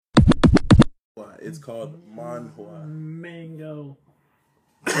It's called manhua. Mango.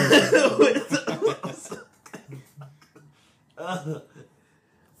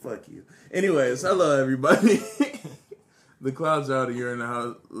 Fuck you. Anyways, hello everybody. The clouds are out and you're in the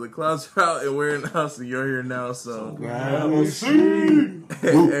house. The clouds are out and we're in the house and you're here now. So amen.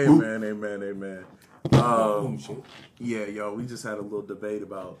 Yeah, yo, we just had a little debate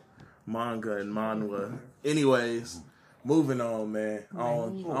about manga and manhwa. Anyways, moving on, man. I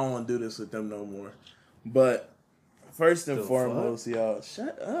don't want to do this with them no more. But first and foremost, y'all,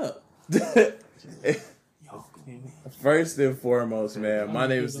 shut up. First and foremost, man, my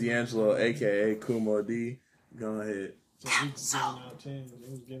name is D'Angelo, aka Kumo D. Go ahead.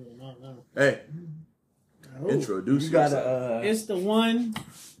 Hey, introduce yourself. It's the one,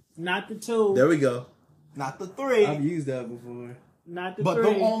 not the two. There we go. Not the three. I've used that before. Not the but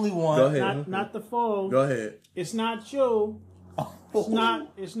three. the only one. Go ahead. Not the four. Go ahead. It's not you.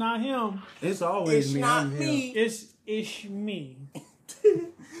 It's not him. It's always It's me. not I'm me. It's me.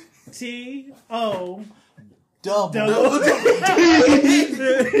 T-O. Double.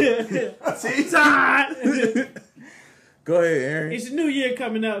 Go ahead, Aaron. It's a new year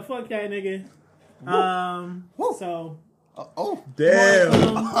coming up. Fuck that nigga. So.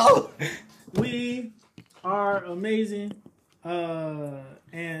 Damn. We are amazing.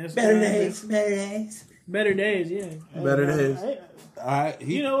 And it's Better days. Better days, yeah. Better days. All right.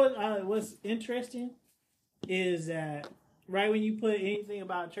 You know what? What's interesting is that right when you put anything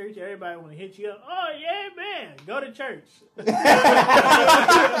about church, everybody want to hit you up. Oh yeah, man, go to church. If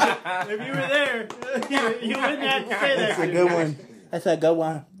you were there, you wouldn't have to say that. That's a good one. That's a good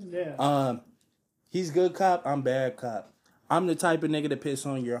one. Yeah. He's good cop. I'm bad cop. I'm the type of nigga to piss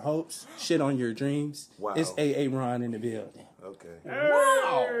on your hopes, shit on your dreams. Wow. It's AA Ron in the building. Okay.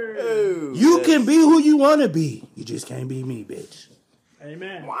 Wow. You can be who you want to be. You just can't be me, bitch.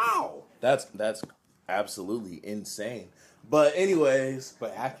 Amen. Wow. That's absolutely insane. But anyways,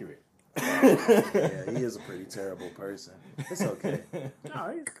 But accurate. yeah, he is a pretty terrible person. It's okay. No,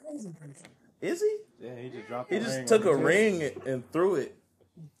 he's a crazy person. Is he? Yeah, he just dropped. He just took a ring and threw it.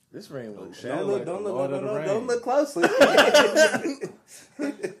 This ring looks shiny. Don't look closely.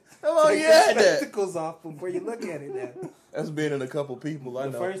 How long you had that? Spectacles off before you look at it now. That's been in a couple people I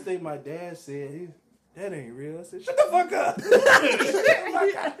The know. first thing my dad said, that ain't real. I said, shut the fuck up.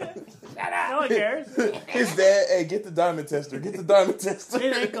 No one cares. His dad, hey, get the diamond tester. Get the diamond tester.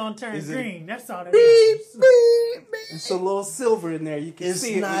 It ain't gonna turn green. That's all that Beep, matters. beep, beep. It's a little silver in there. You can It's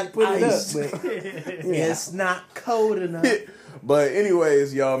see it when not you put ice. it up. But It's not cold enough. But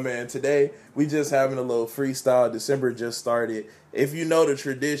anyways, y'all, man, today we just having a little freestyle. December just started. If you know the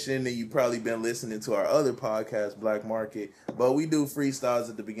tradition, then you've probably been listening to our other podcast, Black Market. But we do freestyles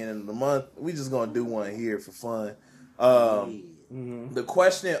at the beginning of the month. We just gonna do one here for fun. The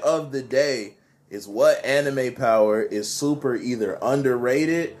question of the day is, what anime power is super either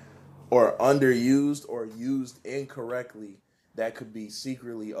underrated or underused or used incorrectly that could be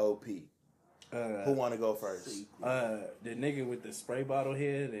secretly OP? Who want to go first? the nigga with the spray bottle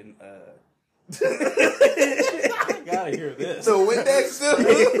head and I gotta hear this. So with that still,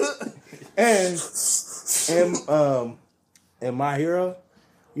 and my hero,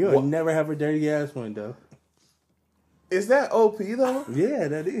 you'll What? never have a dirty ass window. is that OP though? Yeah,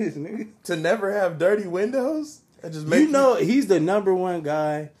 that is, nigga. To never have dirty windows? That just makes You know, he's the number one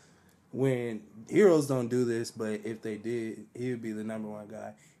guy. When heroes don't do this, but if they did, he would be the number one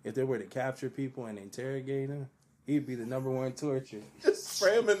guy. If they were to capture people and interrogate them, he'd be the number one torture. just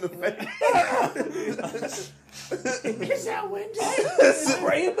spray him in the face. It's that window.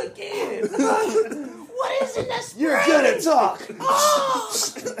 Spray him again. What is in that spray? You're good at talk. Oh,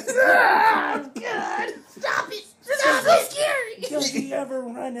 God. Stop it. Stop so scary. Does he ever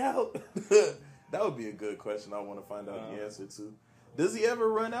run out? That would be a good question. I want to find out the answer to. Does he ever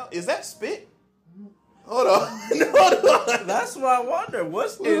run out? Is that spit? Hold on. Hold on. That's what I wonder.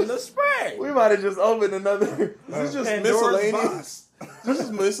 What's in the spray? We might have just opened another. This is just Pandora's miscellaneous. This is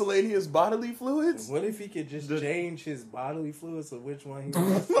miscellaneous bodily fluids. What if he could just change his bodily fluids of which one he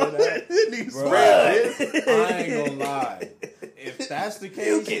wants to spit out? He Bro, sprayed it. I ain't gonna lie. If that's the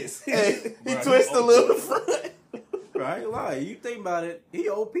case, Hey, he Bro, twists he a little front. I ain't lying. You think about it, he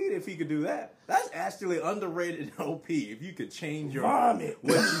OP'd if he could do that. That's actually underrated OP. If you could change your Vomit.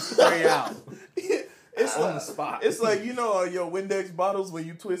 what you spray out. It's On like, the spot. It's like, you know, your Windex bottles when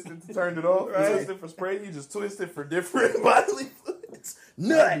you twist it to turn it off. Right. You twist it for spray. You just twist it for different bodily fluids. That'd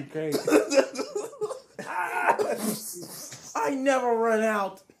Nut. be crazy. I never run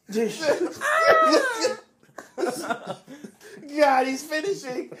out. Just God, he's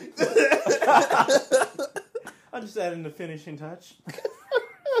finishing. I'm just adding the finishing touch.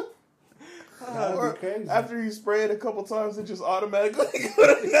 That crazy. After you spray it a couple times, it just automatically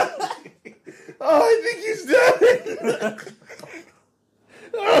oh, I think he's dead.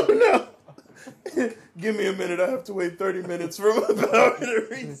 Oh no. Give me a minute. I have to wait 30 minutes for my power to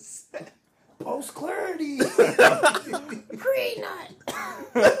reset. Post clarity. Pre-nut.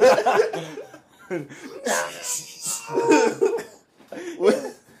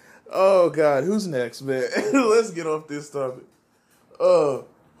 Oh God, who's next, man? Let's get off this topic.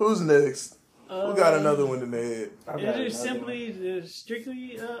 Who's next? We got another one in the head. Is it simply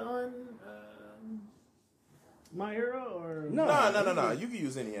strictly on My Hero or No. You can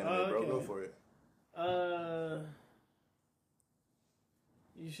use any anime, bro. Go for it.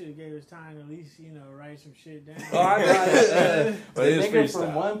 You should have gave us time to at least, write some shit down. Oh, I got it. But The it's nigga freestyle.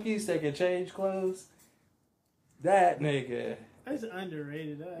 from One Piece that can change clothes. That nigga. That's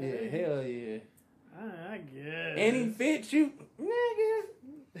underrated. Yeah, hell yeah. I guess. And he fits you, nigga.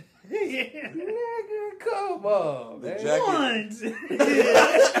 yeah. Nigga, come on, The man.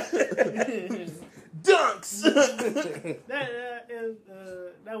 jacket. Dunks.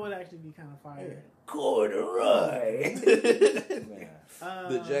 That would actually be kind of fire. Corduroy.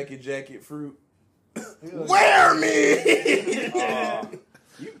 The jacket fruit. Wear me.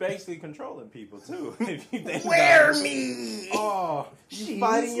 You basically controlling people too. If you think Wear about it. me. Oh, you She's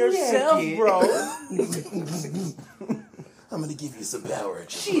fighting yourself, naked. bro. I'm gonna give you some power.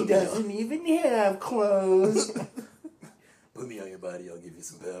 She doesn't even have clothes. Put me on your body. I'll give you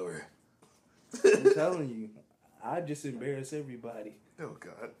some power. I'm telling you, I just embarrass everybody. Oh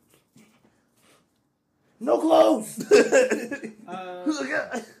God. No clothes.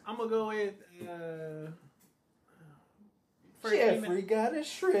 I'm gonna go with. Jeffrey got a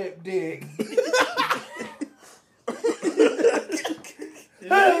shrimp dick.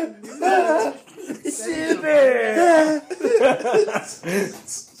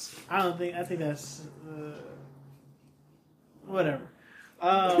 I think that's whatever.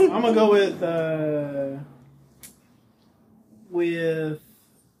 I'm gonna go with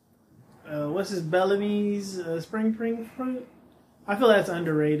what's his Bellamy's spring fruit. I feel that's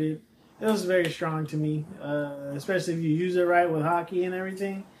underrated. It was very strong to me, especially if you use it right with hockey and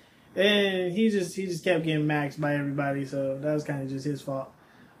everything. And he just kept getting maxed by everybody, so that was kind of just his fault.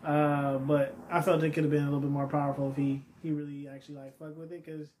 But I felt it could have been a little bit more powerful if he really actually fuck with it,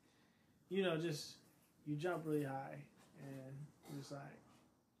 because just you jump really high and you're just like,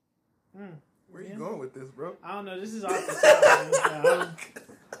 Where you going with this, bro? I don't know. This is off the top.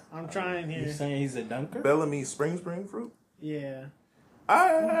 I'm trying here. You're saying he's a dunker? Bellamy spring fruit. Yeah.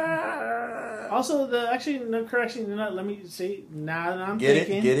 Ah. Also, let me see. Now that I'm Get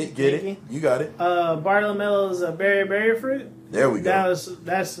thinking. it. You got it. Bartolomelo's berry fruit. There we go.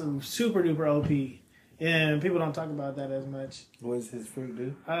 That's some super duper OP. And people don't talk about that as much. What does his fruit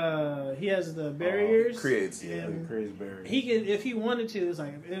do? He has the barriers. Creates. and Crazy berry. he could, if he wanted to, it's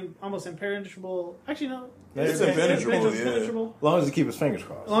almost impenetrable. Actually, no. It's impenetrable, impenetrable. As long as he keep his fingers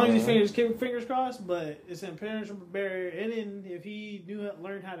crossed. As long as his fingers crossed, but it's an impenetrable barrier. And then if he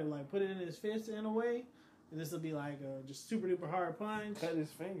learned how to put it in his fist in a way, then this will be just super duper hard punch. Cut his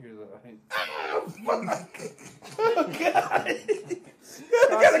fingers off. Oh God.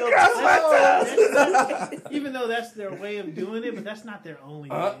 Even though that's their way of doing it, but that's not their only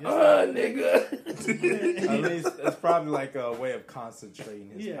way. Nigga. At least it's probably a way of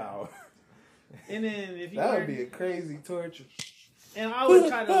concentrating his power. And then if you That would be a crazy torture. and I would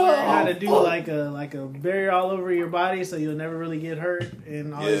try to learn how to do a barrier all over your body, so you'll never really get hurt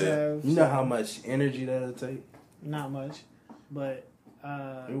and always have. You know how much energy that'll take? Not much, but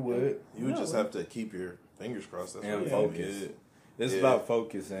It would. You would just have to keep your fingers crossed. That's And what focus. it It's Yeah. about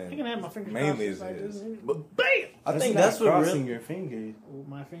focus I and can have my fingers mainly crossed like is. this. But Bam! I think not that's what crossing really. your fingers.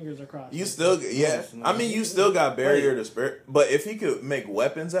 My fingers are crossed. You still, yeah. I mean, you still got barrier to spare. But if he could make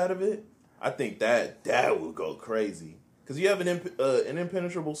weapons out of it, I think that would go crazy. Because you have an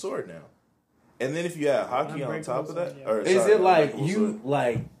impenetrable sword now, and then if you add hockey on top of that, Unbreakable sword, Is it unbreakable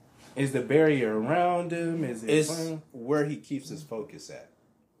sword. Is the barrier around him? Is it It's from- where he keeps his focus at.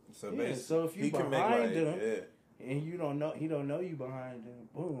 So Yeah, basically, so if you He can make behind him yeah. and you don't know, he don't know you behind him.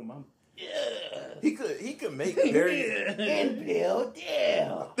 Boom! I'm He could make barrier. impaled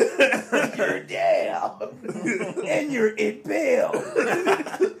down. You're down, and you're impaled.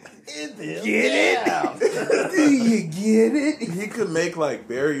 Get it? Do you get it? He could make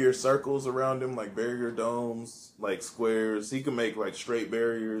barrier circles around him, barrier domes, squares. He can make straight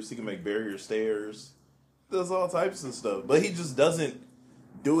barriers. He can make barrier stairs. Does all types of stuff, but he just doesn't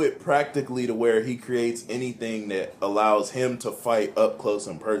do it practically to where he creates anything that allows him to fight up close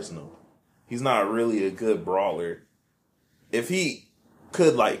and personal. He's not really a good brawler. If he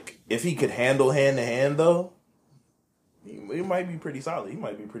could if he could handle hand to hand though, he might be pretty solid. He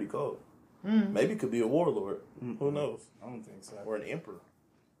might be pretty cold. Maybe could be a warlord. Who knows? I don't think so. Or an emperor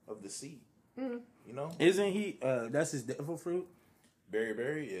of the sea. You know? Isn't he? That's his devil fruit,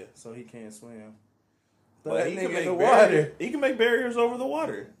 Berry, yeah. so he can't swim. But he can make water. He can make barriers over the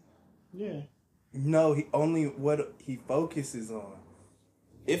water. Yeah. No, he only what he focuses on.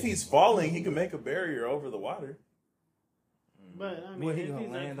 If he's falling, he can make a barrier over the water. But I mean, What he if gonna he's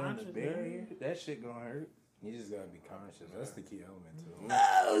land on the unconscious, barrier? That shit gonna hurt. You just gotta be conscious. That's the key element to it.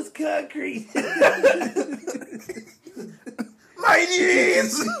 Oh, it's concrete. My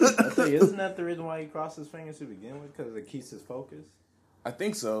knees. I think, isn't that the reason why he crossed his fingers to begin with? Because it keeps his focus. I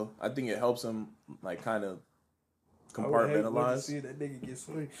think so. I think it helps him kind of I would hate to compartmentalize. see that nigga get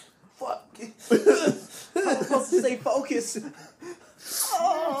swing. Fuck. I'm supposed to stay focused.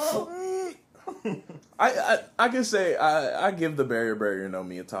 I can say I give the barrier no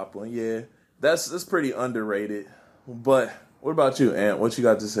me a top one. Yeah, that's pretty underrated. But what about you, Ant? What you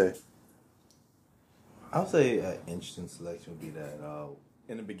got to say? I'll say an interesting selection would be that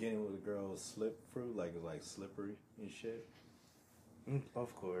in the beginning with the girl slip fruit, it was slippery and shit.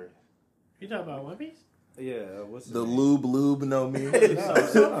 Of course. You talking about One Piece? Yeah, what's his The name? lube no me.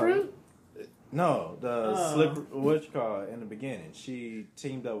 So fruit? No, the slip. What you call it in the beginning? She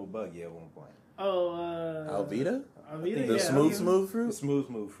teamed up with Buggy at one point. Oh, Alvita? Alvita, The yeah, smooth Alvita. The fruit?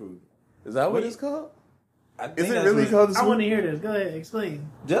 smooth fruit. Is that what Wait. it's called? I think Is it that's really what- called the I want to smooth? hear this. Go ahead, explain.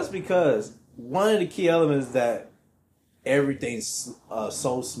 Just because one of the key elements that everything's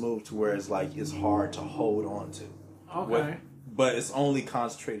so smooth to where it's hard to hold on to. Okay. But it's only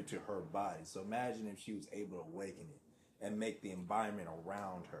concentrated to her body. So imagine if she was able to awaken it and make the environment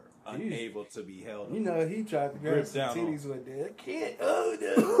around her unable to be held. You know, he tried to grab Grip some down on. titties with that. I can't hold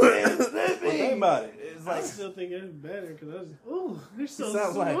them. Well, think about it. It's I like still think it's better because I was, ooh, they're so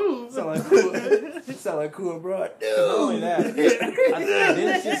Sounds like smooth. sound like cool broad. not only that. I think,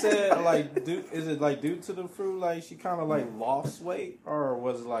 didn't she say is it due to the fruit? She kind of lost weight, or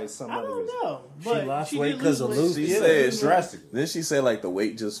was it some I other don't reason? know. But lost she weight did 'cause lose of weight. Lucy. She Yeah, said drastically. Didn't she say the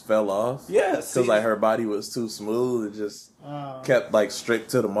weight just fell off? Yeah, Because her body was too smooth. It just kept strict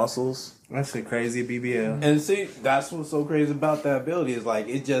to the muscles. That's a crazy BBL. And see, that's what's so crazy about that ability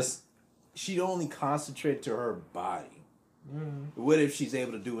is she'd only concentrate to her body. What if she's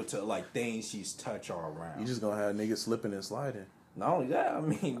able to do it to things she's touch all around? You just gonna have niggas slipping and sliding. Not only that, I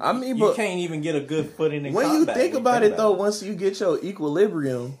mean, you but can't even get a good footing in when combat. you think about it though, once you get your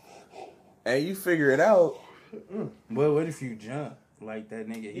equilibrium and you figure it out, Well, what if you jump like that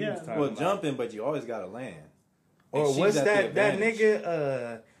nigga he Yeah. was talking Well, about? jumping, but you always gotta land. Or And she's what's at the that advantage.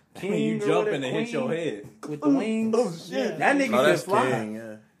 nigga? When you King or jump whatever, and hit your Queen head. with the wings. Yeah. That nigga no, can that's fly. king.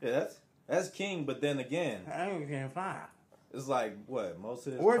 Yeah. Yeah, that's king. But then again, I don't can fly. it's what most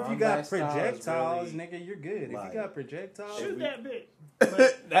of his Or if you got combat style is projectiles, really- nigga, you're good. If you got projectiles, Shoot that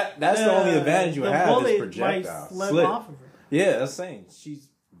bitch. That's the only advantage you the have bullet is projectile. slip Slip. off of her. Yeah, that's saying she's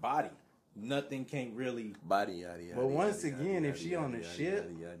body. Nothing can really. Body yada yada. But once yada, again, yada, if she yada, on the yada,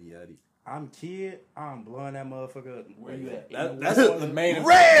 ship, yada, yada, yada. I'm kid, I'm blowing that motherfucker up. Where you at? That's what the main.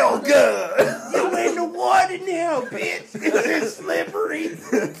 Rail gun. You in the water now, bitch. It's slippery.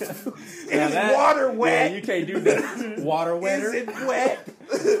 It's water wet. Yeah, you can't do that. Water wetter. Is it wet?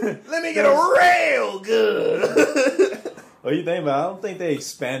 Let me get a rail gun. Well, you think about it, I don't think they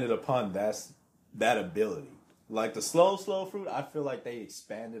expanded upon that ability. The slow fruit, I feel like they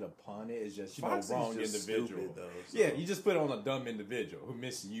expanded upon it. It's just, Fox is wrong just individual. stupid, though, so. Yeah, you just put it on a dumb individual who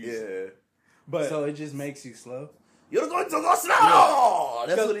misuses it. Yeah. But So it just makes you slow. You're going to go slow.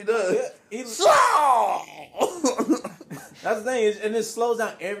 That's what he does. Slow. That's the thing, and it slows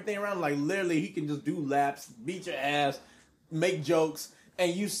down everything around. Literally, he can just do laps, beat your ass, make jokes,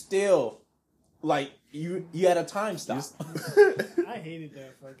 and you still, you had a time stop. I hated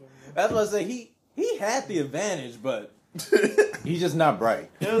that fucking. That's what I say. He had the advantage, but he's just not bright.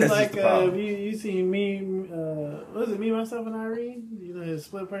 It was That's like just the problem. you see me. Was it Me, Myself, and Irene? You know his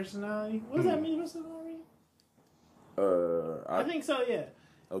split personality. Was that Me, Myself, and Irene? I think so. Yeah.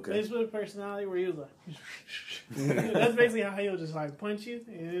 Okay. His split personality where he was like. That's basically how he'll just punch you,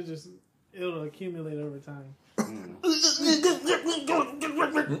 and it'll accumulate over time.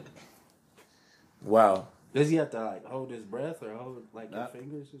 Wow. Does he have to hold his breath or hold your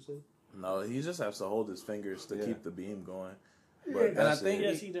fingers or something? No, he just has to hold his fingers to keep the beam going. Yeah, But and I that's think- it.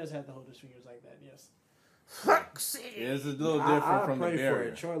 Yes, he does have to hold his fingers like that. Yes. Yeah, it's a little different from the pray for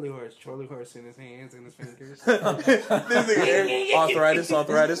barrier. a Charlie horse. Charlie horse in his hands and his fingers. arthritis. I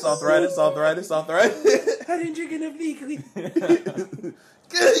didn't drink enough liquid.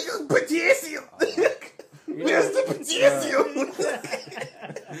 Potassium. Where's the potassium?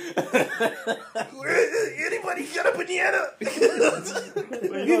 Anybody got a banana?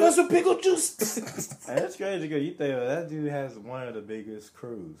 You got some pickle juice. That's crazy because you think that dude has one of the biggest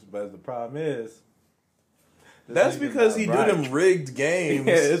crews, but the problem is That's because he do them rigged games,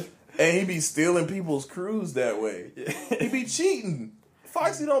 Yeah, and he be stealing people's crews that way. He be cheating.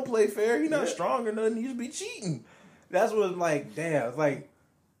 Foxy don't play fair. He not strong or nothing. He just be cheating. that's what like damn. It's like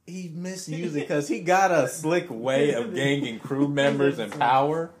he misused it because he got a slick way of gaining crew members and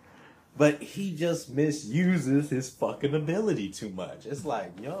power, but he just misuses his fucking ability too much. It's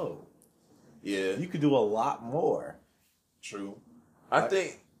like, yo, Yeah, you could do a lot more. true. I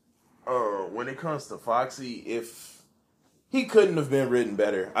think when it comes to Foxy, if he couldn't have been written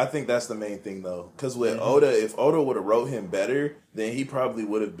better, I think that's the main thing though. Because with Oda, if Oda would have wrote him better, then he probably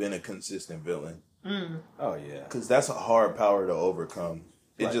would have been a consistent villain. Oh yeah, Because that's a hard power to overcome.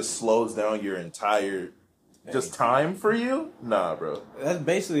 It Right. just slows down your entire just time for you. Nah, bro. that's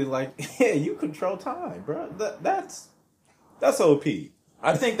basically like yeah, you control time, bro. That's OP.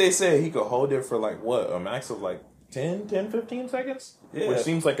 I think they said he could hold it for like what, a max of like 10, 15 seconds? Yeah. Which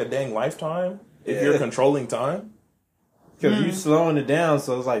seems like a dang lifetime if Yeah. you're controlling time. Because you slowing it down,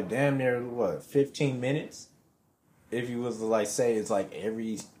 so it's like damn near what 15 minutes. If you was to like say it's like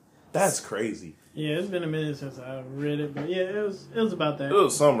every That's crazy. Yeah, it's been a minute since I read it, but yeah, it was about that. It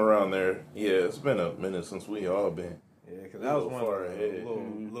was something around there. Yeah, it's been a minute since we all been. yeah, because that was one far of ahead. a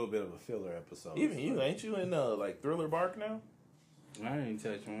little bit of a filler episode. Even you, ain't you in like Thriller Bark now? I ain't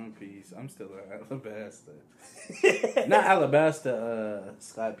touch One Piece. I'm still at Alabasta. Not Alabasta,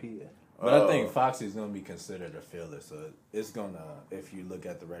 Skypiea. But I think Foxy's gonna be considered a filler, so it's gonna. If you look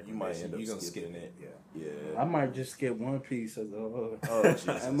at the record, You might end up you're gonna skipping skip it. Yeah. Yeah. I might just skip One Piece as a whole. Oh, That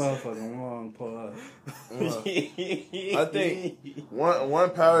Jesus. motherfucking long pause. I think one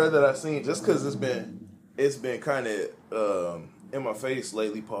power that I've seen, just because it's been kind of in my face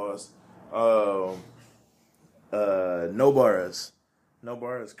lately. Pause.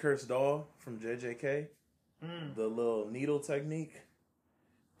 Nobara's cursed doll from JJK. The little needle technique.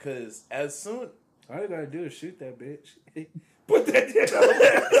 Cause as soon All you gotta do is shoot that bitch. put that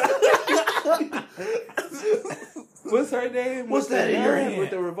What's her name? What's With that the in your gun, hand? With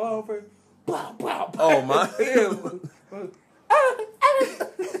the revolver. Pow, pow, pow. Oh my!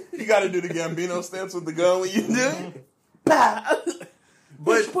 You got to do the Gambino stance with the gun when you do.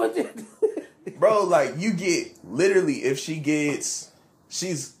 But bro, like you get literally if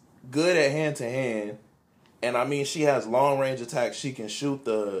she's good at hand to hand, and I mean she has long range attacks. She can shoot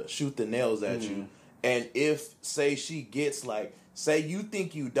the nails at you, and if say she gets like say you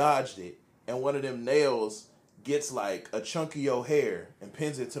think you dodged it, and one of them nails gets like a chunk of your hair and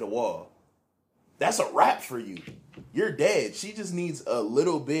pins it to the wall. That's a wrap for you. You're dead. She just needs a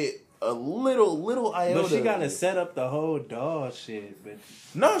little iota. But she gotta set up the whole doll shit. But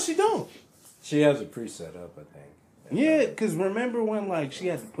No, she don't. She has a preset up, I think. yeah, because remember when like she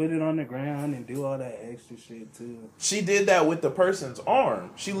had to put it on the ground and do all that extra shit too. She did that with the person's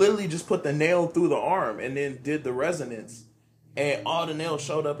arm. She literally just put the nail through the arm and then did the resonance, and all the nails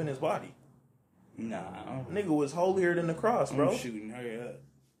showed up in his body. Nah, Nigga was holier than the cross, bro. I'm shooting her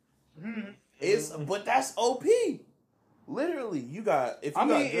up. But that's OP. Literally, you got if you I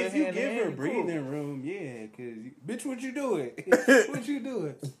got mean, good if you hand give to her hand, breathing room, yeah, because bitch, what you doing? What you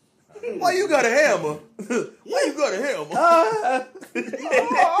doing? cool. Why you got a hammer? Why you got a hammer?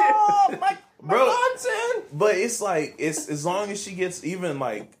 Oh, my Bro, Johnson! but it's like it's as long as she gets even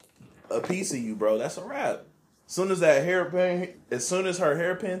like a piece of you, bro. That's a wrap. As soon as her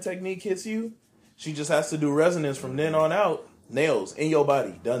hairpin technique hits you, she just has to do resonance from then on out. Nails in your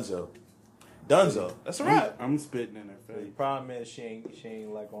body, Dunzo. That's a wrap. I'm spitting in her The face. problem is she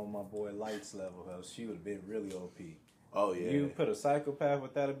ain't like on my boy Light's level. Cause she would have been really OP. Oh yeah. You put a psychopath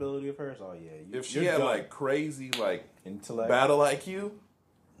with that ability of hers. Oh yeah. If she you're had done. like crazy like intellect, battle IQ,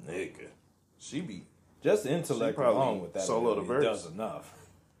 nigga, she be. just intellect she probably alone with that solo the ability verse. does enough.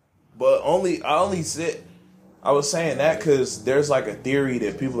 But I was saying that because there's like a theory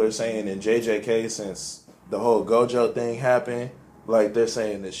that people are saying in JJK since the whole Gojo thing happened, like they're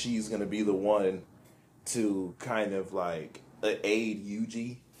saying that she's gonna be the one to kind of like aid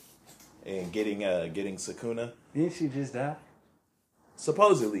Yuji in getting Sukuna. Didn't she just die?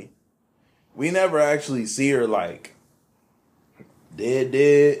 Supposedly, we never actually see her like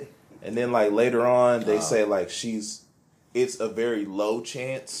dead, and then like later on they say like it's a very low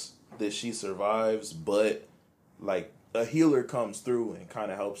chance that she survives, but like a healer comes through and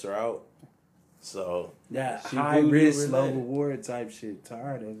kind of helps her out. So That She high voodoo risk, low related. reward type shit.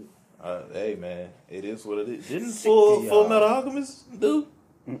 Tired of it. hey man, it is what it is. Didn't Sick Full of Full y'all. Metal Alchemist do?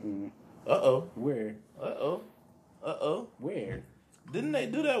 Mm-mm. Uh oh. Where? Uh oh. Uh oh. Where? Didn't they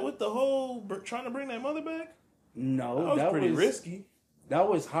do that with the whole trying to bring that mother back? No, That was pretty risky That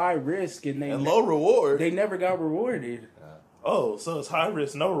was high risk, and and low reward. They never got rewarded. Oh, so it's high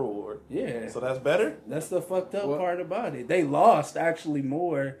risk, no reward. Yeah, So that's better. that's the fucked up part about it. They lost actually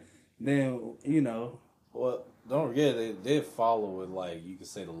more than Well, don't forget they did follow with like you could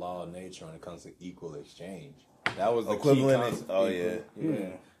say the law of nature when it comes to equal exchange. That was the Equivalent. key concept. Oh yeah. Yeah.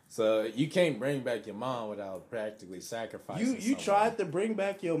 So you can't bring back your mom without practically sacrificing. You someone. tried to bring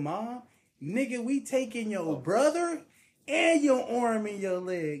back your mom, nigga. We taking your brother and your arm and your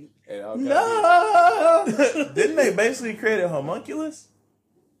leg. And all No. Didn't they basically create a homunculus?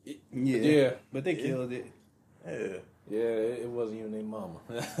 Yeah. but they killed it. Yeah. Yeah, it wasn't even their mama.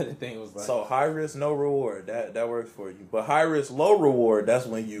 The thing was like, So high risk, no reward. That works for you. But high risk, low reward. That's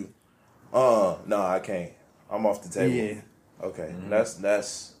when you. No, I can't. I'm off the table. Yeah. Okay.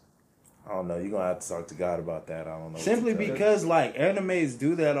 That's. I don't know. You're gonna have to talk to God about that. I don't know. what Simply to tell you. because like animes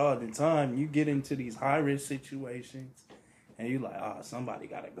do that all the time. You get into these high risk situations, and you like, somebody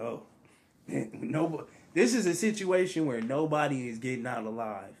gotta go. Nobody. This is a situation where nobody is getting out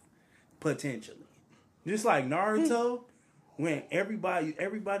alive, potentially. Just like Naruto, when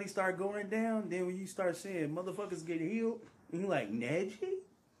everybody start going down, then when you start seeing motherfuckers get healed, and you like Neji.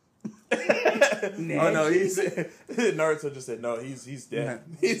 Oh no, Naruto just said no. He's dead.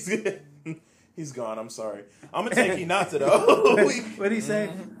 He's gone. I'm sorry. I'm gonna take Hinata though. What he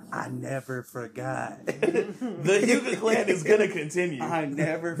say? I never forgot. The Hyuga clan is gonna continue. I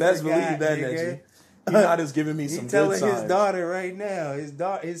never That's forgot. believe that, nigga. Neji. Hinata's giving me He's some good telling signs. his daughter right now,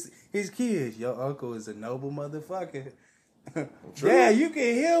 his kids, your uncle is a noble motherfucker. Yeah, you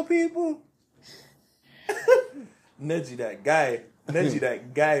can heal people. Neji, that guy. Neji,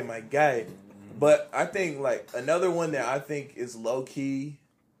 that guy, my guy. But I think like another one that I think is low key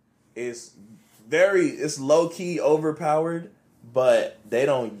is it's low key overpowered, but they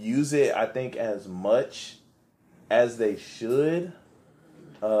don't use it, I think, as much as they should.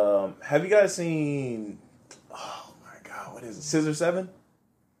 Have you guys seen? Oh my god, what is it? Scissor 7?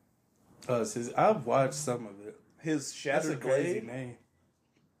 I've watched some of it. His That's a Shattered crazy Blade. name.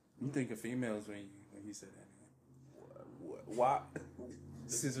 You think of females when you said that name. Why?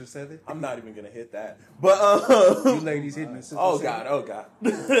 Scissor 7? I'm not even gonna hit that. But You ladies hitting the scissor oh 7? god.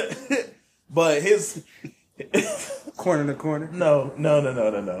 But his Corner to corner. no.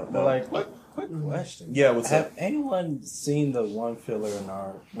 but like, quick question. Yeah, what's Have up? anyone seen the one filler in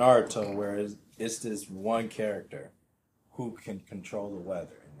Naruto where it's this one character who can control the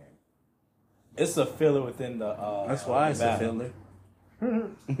weather in there? It's a filler within the. That's why it's a battle. filler.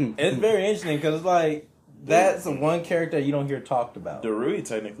 It's very interesting because like that's the one character you don't hear talked about. Darui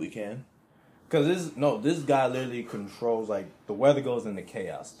technically can. Because this guy literally controls, like, the weather goes into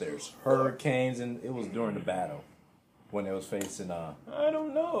chaos. There's hurricanes, and it was during the battle when it was facing, I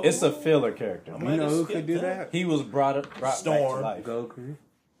don't know. it's a filler character. You know who could do that? He was brought back Storm. to life. Goku.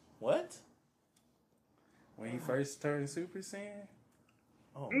 What? When he first turned Super Saiyan,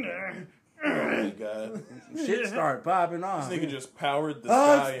 Oh my god. shit started popping off. This nigga just powered the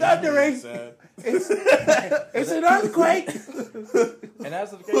Oh, sky. it's thundering. And said, It's an earthquake. And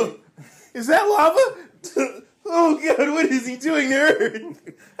that's the crazy. is that lava? Oh god, what is he doing to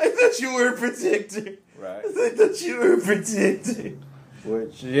Earth? I thought you were a protector. Right. I thought you were a protector.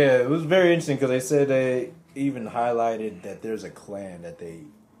 Which, yeah, it was very interesting because they said they even highlighted that there's a clan that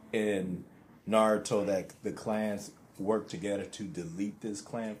in Naruto, that the clans work together to delete this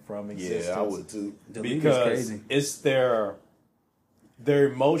clan from existence. Yeah, I would too. Delete is Because crazy. it's their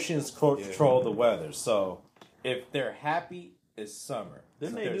emotions control the weather. So if they're happy, it's summer.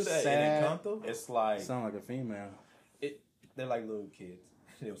 Didn't If they do they're that sad, in Encanto? It's like Sound like a female. they're like little kids.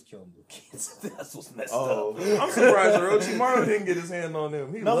 They was killing little kids. That's what's messed Oh, up. I'm surprised Orochimaru didn't get his hand on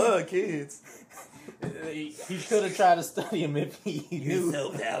them. He loved kids. He should have tried to study him if he knew.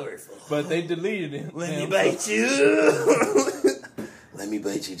 so powerful. But they deleted him. Let me bite you. Let me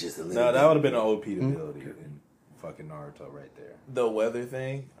bite you just a little No, bit. that would have been an OP ability in fucking Naruto right there. The weather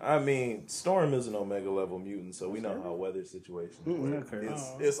thing. I mean, Storm is an Omega level mutant, so we know how weather situations work. okay.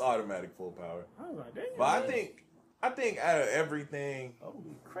 It's automatic full power. I was like, damn. But I think out of everything,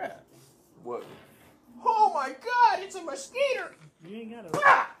 Holy crap. what? Oh my God! It's a mosquito. You ain't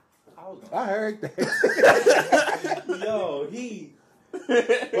gotta. I heard that. Yo, he Why should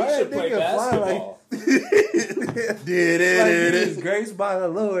that play nigga fly basketball. like he's graced by the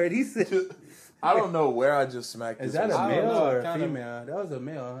Lord? He said, I don't know where I just smacked "Is this. that a mosquito. I don't male know, or a kinda- female?" That was a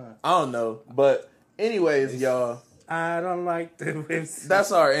male, huh? I don't know, but anyways, y'all. I don't like the whips.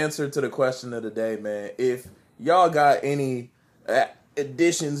 That's our answer to the question of the day, man. If y'all got any,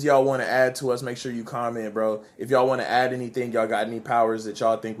 additions y'all want to add to us, make sure you comment, bro. If y'all want to add anything, y'all got any powers that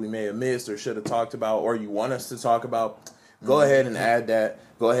y'all think we may have missed or should have talked about, or you want us to talk about, go ahead and add that.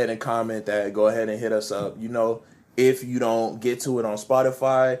 Go ahead and comment that. Go ahead and hit us up. You know, if you don't get to it on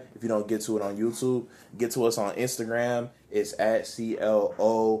Spotify, if you don't get to it on YouTube, get to us on Instagram. It's at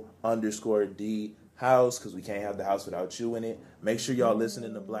CLO_D house, because we can't have the house without you in it. Make sure y'all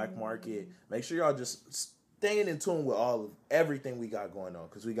listening to Black Market. Make sure y'all just staying in tune with all of everything we got going on,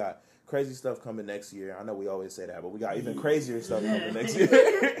 because we got crazy stuff coming next year. I know we always say that, but we got even crazier stuff coming next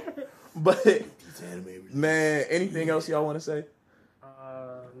year. But man, anything else y'all want to say?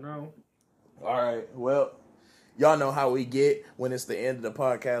 No. All right. Well, y'all know how we get when it's the end of the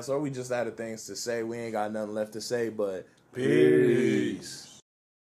podcast, or we just out of things to say. We ain't got nothing left to say, but peace.